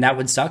 and that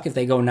would suck if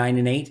they go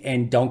 9-8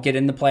 and don't get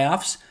in the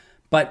playoffs.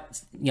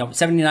 But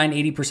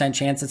 79-80%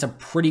 chance, that's a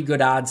pretty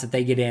good odds that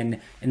they get in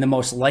the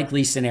most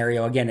likely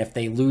scenario. Again, if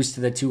they lose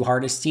to the 2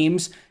 hardest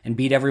teams and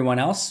beat everyone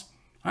else,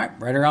 all right,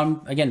 right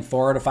around, again,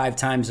 4 out of 5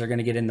 times they're going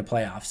to get in the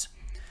playoffs.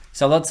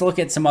 So let's look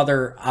at some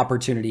other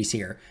opportunities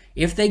here.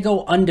 If they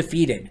go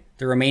undefeated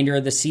the remainder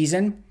of the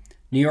season,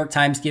 New York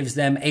Times gives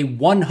them a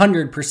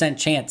 100%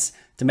 chance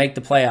to make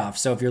the playoffs.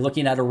 So if you're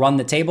looking at a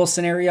run-the-table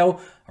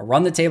scenario, a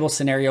run-the-table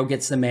scenario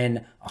gets them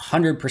in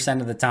 100%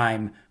 of the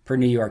time per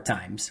New York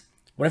Times.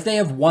 What if they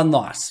have 1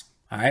 loss?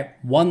 All right,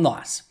 1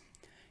 loss.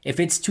 If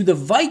it's to the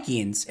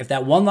Vikings, if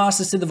that 1 loss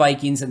is to the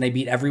Vikings and they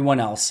beat everyone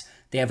else,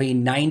 they have a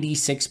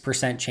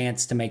 96%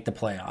 chance to make the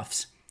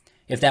playoffs.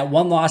 If that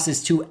 1 loss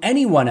is to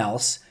anyone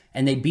else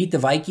and they beat the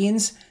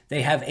Vikings,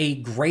 they have a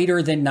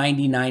greater than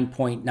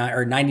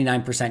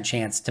 99%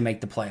 chance to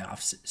make the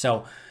playoffs.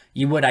 So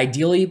you would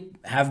ideally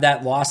have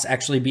that loss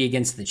actually be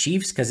against the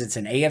Chiefs because it's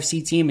an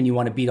AFC team and you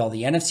want to beat all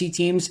the NFC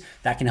teams.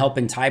 That can help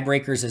in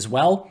tiebreakers as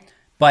well.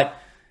 But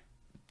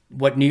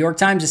what New York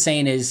Times is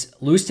saying is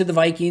lose to the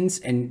Vikings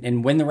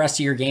and win the rest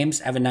of your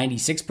games, have a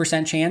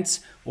 96% chance,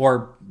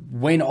 or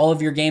win all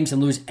of your games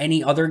and lose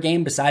any other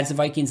game besides the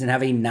Vikings and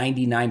have a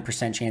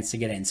 99% chance to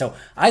get in. So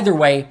either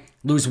way,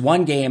 lose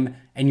 1 game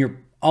and you're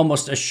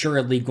almost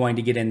assuredly going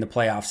to get in the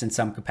playoffs in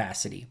some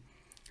capacity.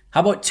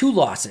 How about 2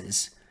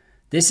 losses?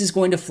 This is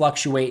going to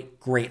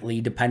fluctuate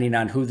greatly depending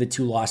on who the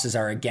 2 losses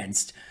are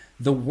against.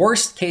 The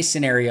worst case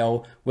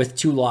scenario with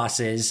 2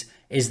 losses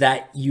is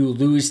that you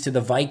lose to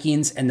the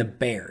Vikings and the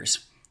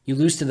Bears. You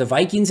lose to the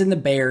Vikings and the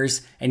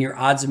Bears, and your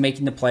odds of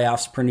making the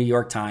playoffs per New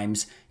York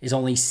Times is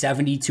only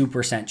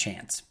 72%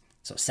 chance.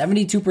 So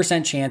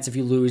 72% chance if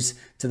you lose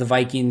to the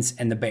Vikings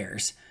and the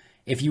Bears.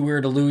 If you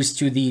were to lose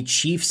to the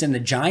Chiefs and the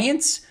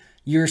Giants,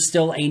 you're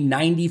still a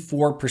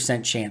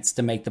 94% chance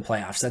to make the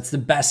playoffs. That's the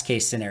best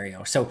case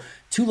scenario. So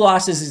 2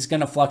 losses is going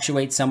to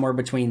fluctuate somewhere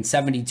between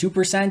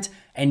 72%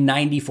 and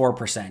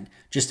 94%.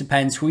 Just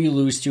depends who you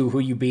lose to, who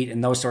you beat,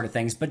 and those sort of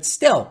things. But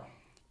still,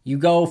 you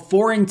go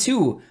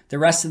 4-2 the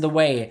rest of the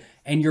way,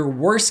 and your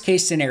worst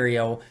case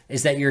scenario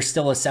is that you're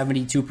still a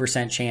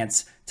 72%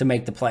 chance to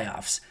make the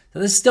playoffs. So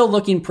this is still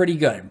looking pretty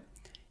good.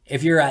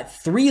 If you're at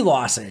 3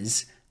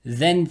 losses,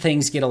 then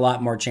things get a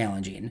lot more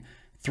challenging.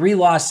 3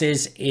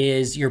 losses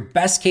is your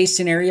best case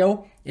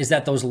scenario is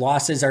that those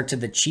losses are to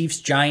the Chiefs,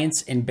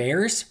 Giants, and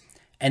Bears,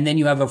 and then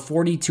you have a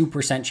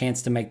 42%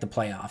 chance to make the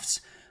playoffs.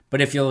 But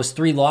if those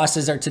 3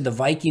 losses are to the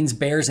Vikings,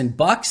 Bears, and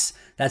Bucks,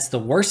 That's the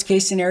worst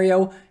case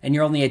scenario, and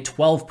you're only a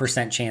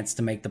 12% chance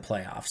to make the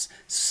playoffs.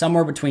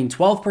 Somewhere between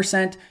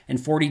 12% and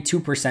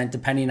 42%,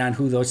 depending on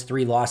who those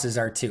 3 losses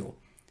are to.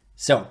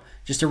 So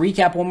just to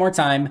recap one more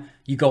time,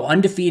 you go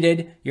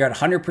undefeated, you're at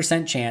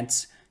 100%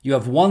 chance. You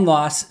have 1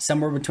 loss,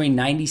 somewhere between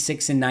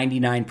 96 and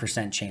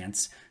 99%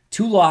 chance.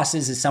 2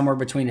 losses is somewhere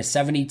between a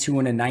 72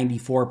 and a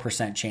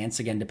 94% chance,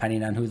 again,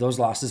 depending on who those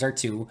losses are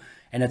to.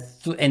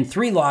 And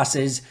 3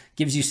 losses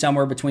gives you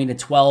somewhere between a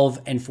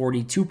 12 and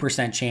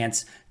 42%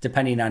 chance,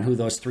 depending on who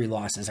those 3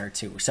 losses are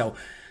to. So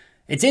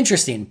it's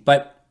interesting,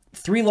 but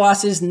 3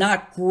 losses,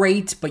 not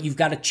great, but you've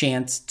got a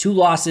chance. 2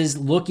 losses,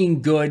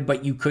 looking good,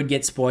 but you could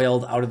get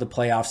spoiled out of the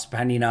playoffs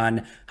depending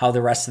on how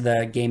the rest of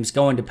the game's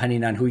go and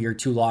depending on who your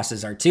 2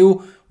 losses are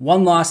to.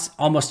 1 loss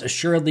almost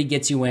assuredly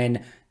gets you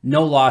in.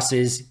 No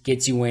losses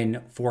gets you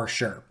in for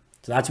sure.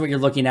 So that's what you're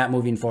looking at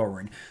moving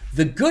forward.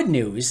 The good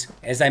news,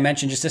 as I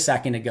mentioned just a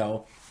second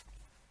ago,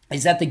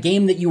 is that the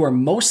game that you are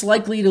most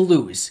likely to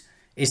lose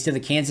is to the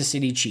Kansas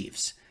City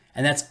Chiefs.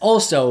 And that's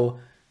also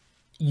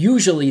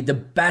usually the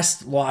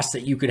best loss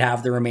that you could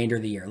have the remainder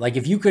of the year. Like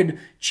if you could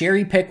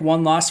cherry pick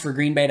 1 loss for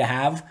Green Bay to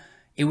have,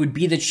 it would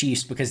be the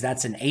Chiefs because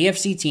that's an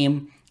AFC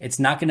team. It's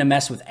not going to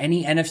mess with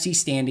any NFC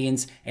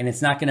standings, and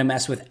it's not going to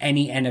mess with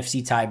any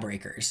NFC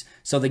tiebreakers.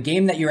 So the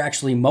game that you're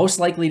actually most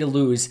likely to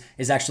lose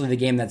is actually the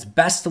game that's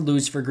best to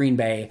lose for Green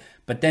Bay,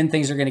 but then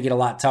things are going to get a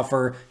lot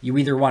tougher. You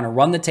either want to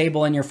run the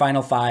table in your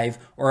final 5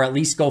 or at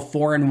least go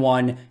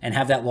 4-1 and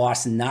have that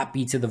loss not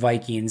be to the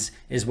Vikings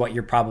is what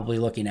you're probably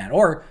looking at.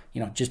 Or,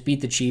 just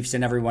beat the Chiefs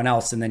and everyone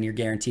else, and then you're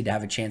guaranteed to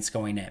have a chance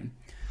going in.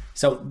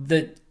 So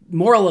the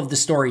moral of the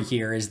story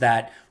here is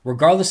that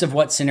regardless of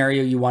what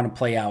scenario you want to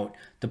play out,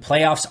 the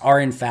playoffs are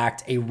in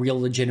fact a real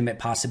legitimate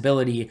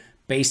possibility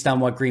based on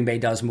what Green Bay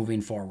does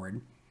moving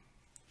forward.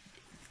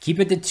 Keep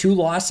it to 2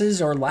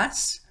 losses or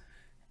less,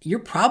 you're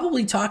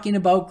probably talking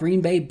about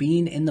Green Bay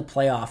being in the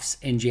playoffs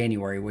in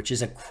January, which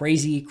is a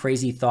crazy,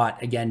 crazy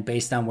thought, again,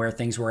 based on where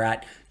things were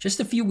at just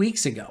a few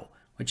weeks ago,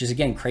 which is,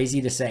 again,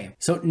 crazy to say.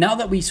 So now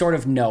that we sort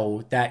of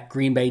know that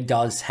Green Bay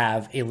does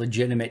have a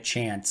legitimate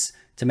chance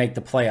to make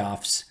the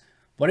playoffs,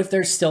 what if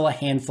there's still a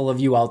handful of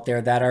you out there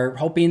that are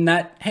hoping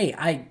that, hey,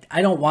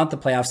 I don't want the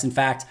playoffs. In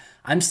fact,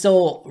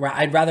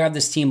 I'd rather have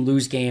this team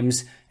lose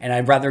games and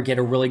I'd rather get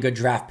a really good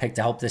draft pick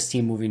to help this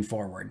team moving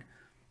forward.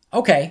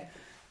 Okay,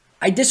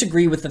 I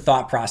disagree with the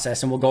thought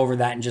process and we'll go over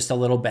that in just a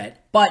little bit.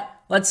 But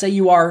let's say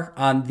you are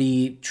on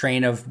the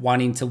train of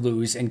wanting to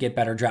lose and get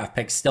better draft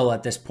picks still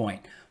at this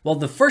point. Well,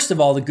 first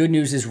of all, the good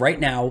news is right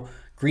now,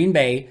 Green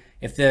Bay,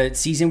 if the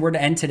season were to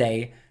end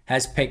today,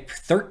 has picked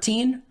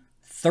 13,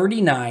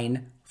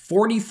 39,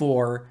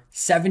 44,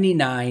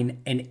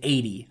 79, and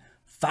 80.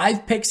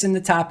 5 picks in the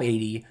top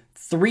 80,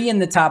 3 in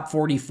the top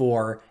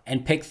 44,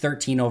 and pick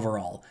 13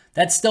 overall.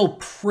 That's still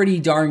pretty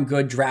darn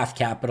good draft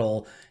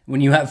capital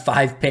when you have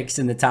 5 picks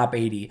in the top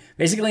 80.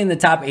 Basically in the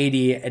top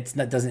 80,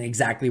 that doesn't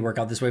exactly work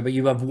out this way, but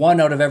you have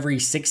 1 out of every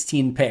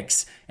 16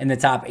 picks in the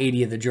top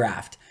 80 of the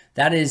draft.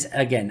 That is,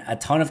 again, a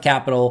ton of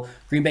capital.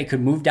 Green Bay could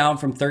move down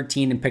from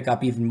 13 and pick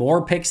up even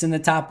more picks in the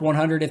top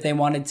 100 if they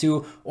wanted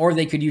to, or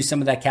they could use some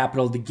of that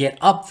capital to get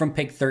up from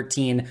pick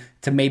 13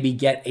 to maybe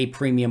get a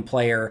premium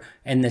player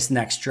in this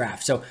next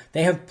draft. So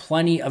they have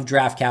plenty of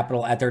draft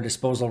capital at their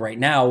disposal right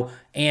now,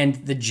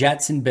 and the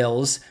Jets and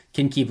Bills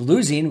can keep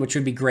losing, which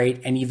would be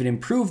great, and even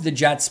improve the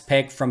Jets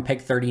pick from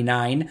pick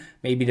 39,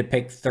 maybe to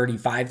pick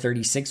 35,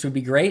 36 would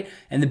be great.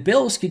 And the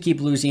Bills could keep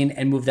losing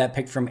and move that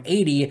pick from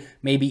 80,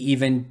 maybe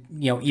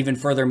even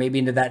further, maybe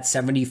into that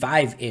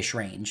 75-ish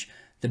range.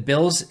 The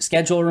Bills'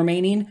 schedule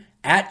remaining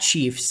at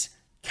Chiefs,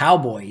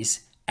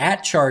 Cowboys,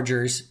 at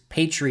Chargers,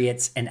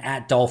 Patriots, and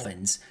at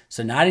Dolphins.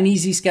 So not an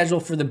easy schedule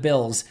for the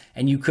Bills,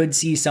 and you could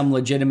see some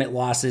legitimate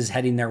losses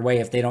heading their way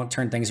if they don't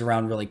turn things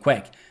around really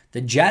quick. The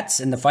Jets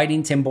and the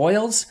Fighting Tim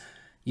Boyles,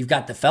 you've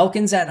got the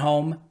Falcons at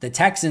home, the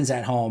Texans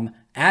at home,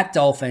 at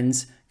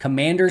Dolphins,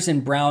 Commanders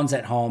and Browns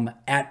at home,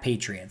 at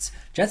Patriots.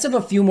 Jets have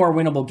a few more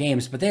winnable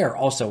games, but they are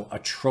also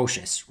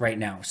atrocious right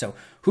now. So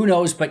who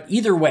knows? But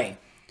either way,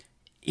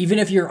 even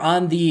if you're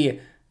on the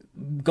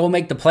go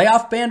make the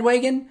playoff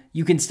bandwagon,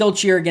 you can still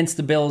cheer against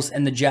the Bills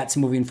and the Jets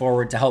moving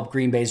forward to help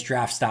Green Bay's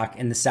draft stock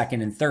in the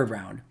 2nd and 3rd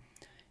round.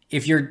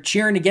 If you're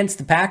cheering against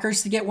the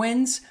Packers to get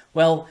wins,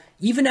 well,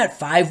 even at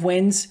 5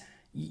 wins,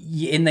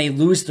 and they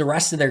lose the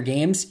rest of their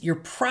games, you're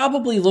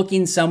probably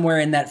looking somewhere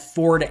in that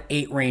 4 to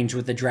 8 range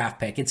with the draft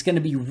pick. It's going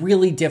to be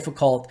really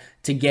difficult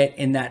to get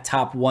in that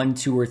top 1,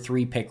 2, or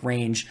 3 pick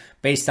range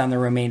based on the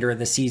remainder of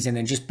the season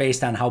and just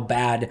based on how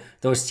bad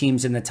those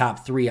teams in the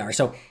top 3 are.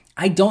 So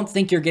I don't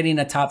think you're getting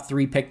a top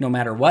 3 pick no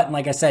matter what. And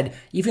like I said,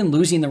 even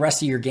losing the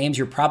rest of your games,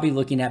 you're probably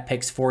looking at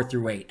picks 4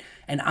 through 8.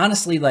 And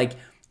honestly,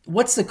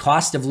 what's the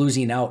cost of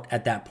losing out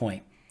at that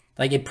point?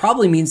 It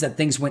probably means that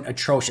things went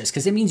atrocious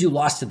because it means you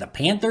lost to the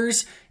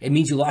Panthers. It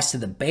means you lost to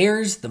the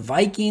Bears, the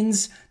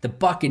Vikings, the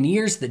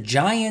Buccaneers, the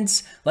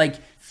Giants.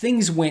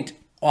 Things went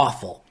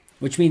awful,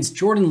 which means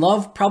Jordan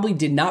Love probably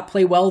did not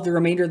play well the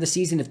remainder of the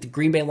season. If the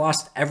Green Bay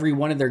lost every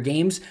one of their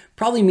games,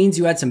 probably means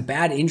you had some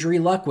bad injury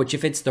luck, which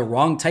if it's the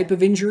wrong type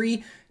of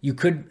injury, you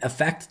could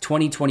affect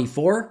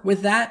 2024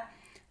 with that.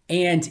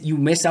 And you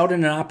miss out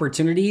on an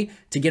opportunity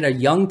to get a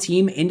young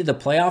team into the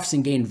playoffs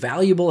and gain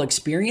valuable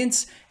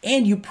experience.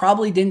 And you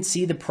probably didn't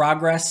see the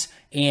progress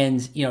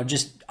and,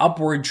 just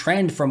upward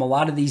trend from a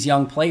lot of these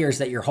young players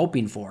that you're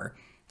hoping for.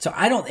 So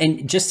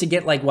and just to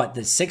get the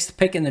 6th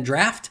pick in the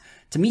draft,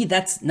 to me,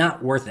 that's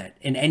not worth it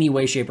in any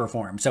way, shape, or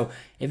form. So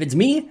if it's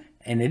me,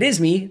 and it is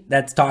me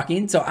that's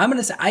talking, so I'm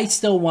going to say I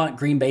still want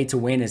Green Bay to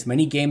win as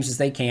many games as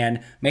they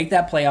can, make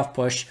that playoff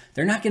push.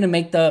 They're not going to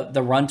make the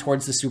run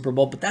towards the Super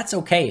Bowl, but that's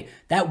okay.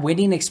 That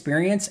winning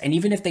experience, and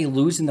even if they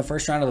lose in the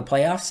first round of the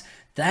playoffs,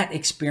 that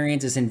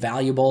experience is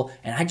invaluable,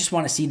 and I just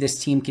want to see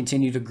this team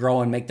continue to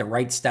grow and make the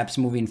right steps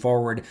moving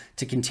forward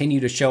to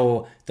continue to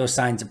show those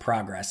signs of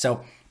progress.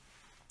 So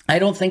I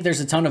don't think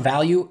there's a ton of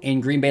value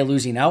in Green Bay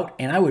losing out,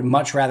 and I would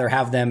much rather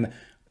have them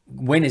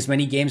win as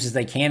many games as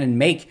they can and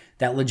make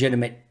that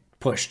legitimate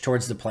push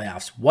towards the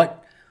playoffs.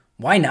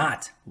 Why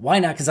not?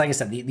 Because like I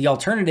said, the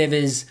alternative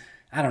is,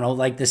 I don't know,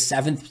 the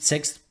 7th,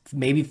 6th,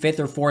 maybe 5th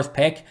or 4th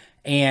pick.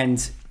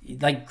 And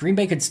Green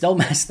Bay could still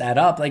mess that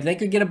up. They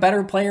could get a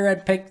better player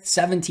at pick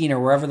 17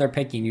 or wherever they're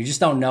picking. You just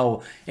don't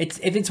know.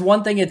 If it's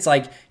one thing, it's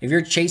if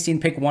you're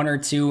chasing pick 1 or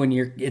 2 and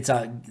it's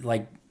a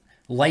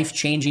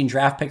life-changing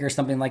draft pick or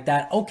something like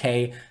that,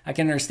 okay, I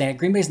can understand.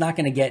 Green Bay's not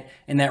going to get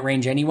in that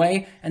range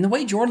anyway. And the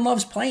way Jordan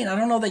Love's playing, I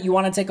don't know that you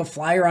want to take a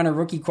flyer on a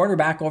rookie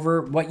quarterback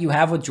over what you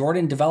have with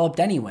Jordan developed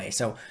anyway.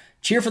 So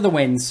cheer for the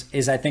wins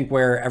is, I think,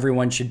 where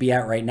everyone should be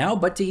at right now,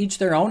 but to each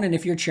their own. And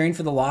if you're cheering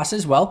for the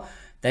losses, well,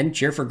 then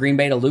cheer for Green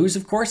Bay to lose,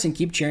 of course, and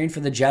keep cheering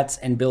for the Jets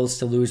and Bills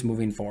to lose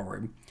moving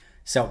forward.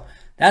 So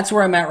that's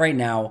where I'm at right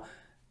now.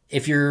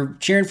 If you're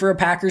cheering for a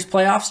Packers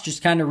playoffs,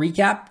 just kind of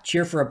recap,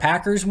 cheer for a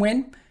Packers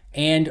win.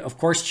 And of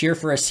course, cheer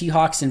for a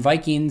Seahawks and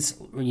Vikings,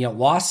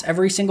 loss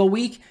every single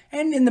week.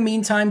 And in the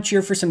meantime,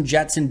 cheer for some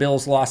Jets and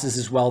Bills losses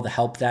as well to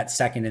help that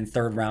 2nd and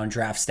 3rd round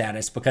draft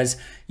status, because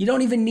you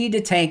don't even need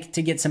to tank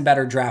to get some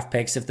better draft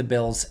picks if the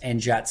Bills and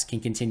Jets can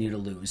continue to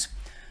lose.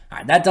 All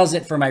right, that does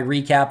it for my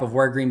recap of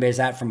where Green Bay's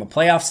at from a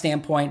playoff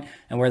standpoint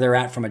and where they're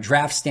at from a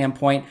draft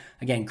standpoint.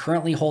 Again,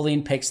 currently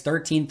holding picks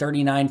 13,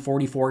 39,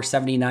 44,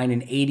 79,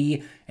 and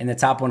 80 in the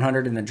top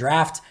 100 in the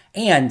draft,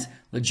 and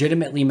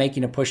legitimately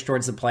making a push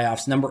towards the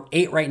playoffs. Number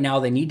 8 right now,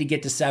 they need to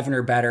get to 7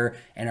 or better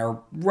and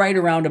are right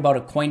around about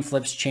a coin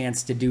flip's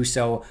chance to do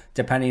so,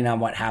 depending on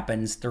what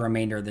happens the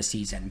remainder of the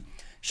season.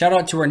 Shout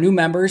out to our new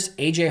members,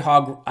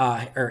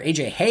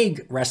 AJ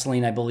Haig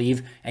Wrestling, I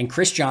believe, and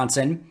Chris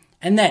Johnson,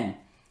 and then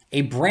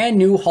a brand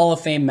new Hall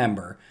of Fame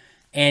member.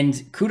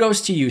 And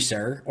kudos to you,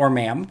 sir, or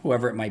ma'am,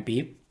 whoever it might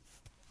be.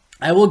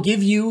 I will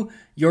give you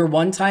your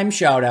one-time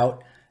shout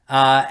out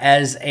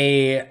as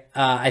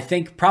I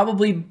think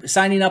probably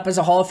signing up as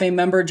a Hall of Fame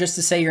member just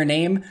to say your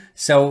name.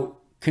 So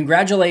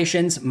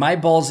congratulations, my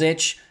balls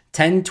itch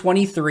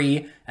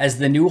 1023 as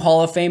the new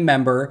Hall of Fame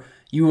member.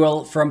 You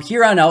will, from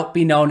here on out,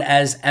 be known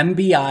as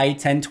MBI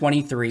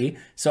 1023.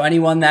 So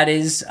anyone that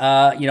is,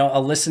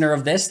 a listener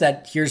of this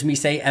that hears me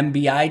say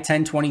MBI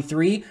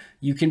 1023,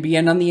 you can be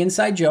in on the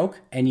inside joke,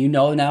 and you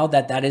know now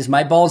that is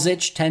my balls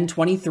itch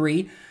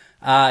 1023.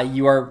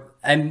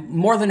 I'm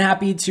more than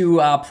happy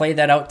to play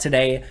that out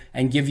today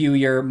and give you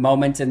your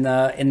moment in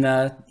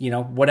the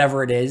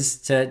whatever it is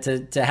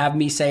to have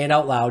me say it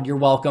out loud. You're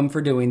welcome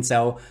for doing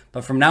so.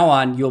 But from now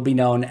on, you'll be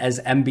known as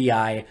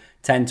MBI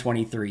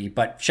 1023.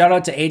 But shout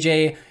out to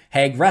AJ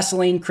Haig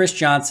Wrestling, Chris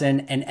Johnson,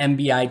 and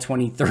MBI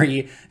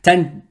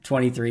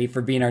 1023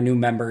 for being our new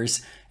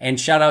members. And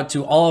shout out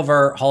to all of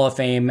our Hall of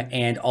Fame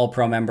and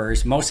All-Pro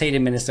members, Most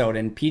Hated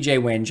Minnesotan, PJ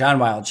Wynn, John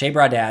Wild, Shea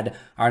Bradad,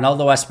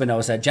 Arnaldo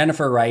Espinosa,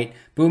 Jennifer Wright,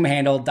 Boom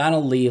Handle,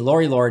 Donald Lee,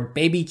 Lori Lord,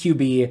 Baby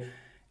QB,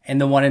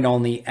 and the one and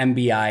only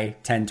MBI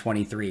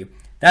 1023.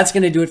 That's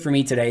going to do it for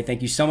me today.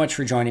 Thank you so much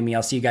for joining me.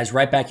 I'll see you guys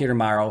right back here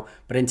tomorrow.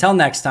 But until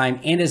next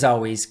time, and as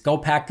always, go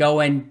Pack, go,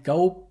 and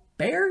go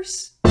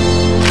Bears!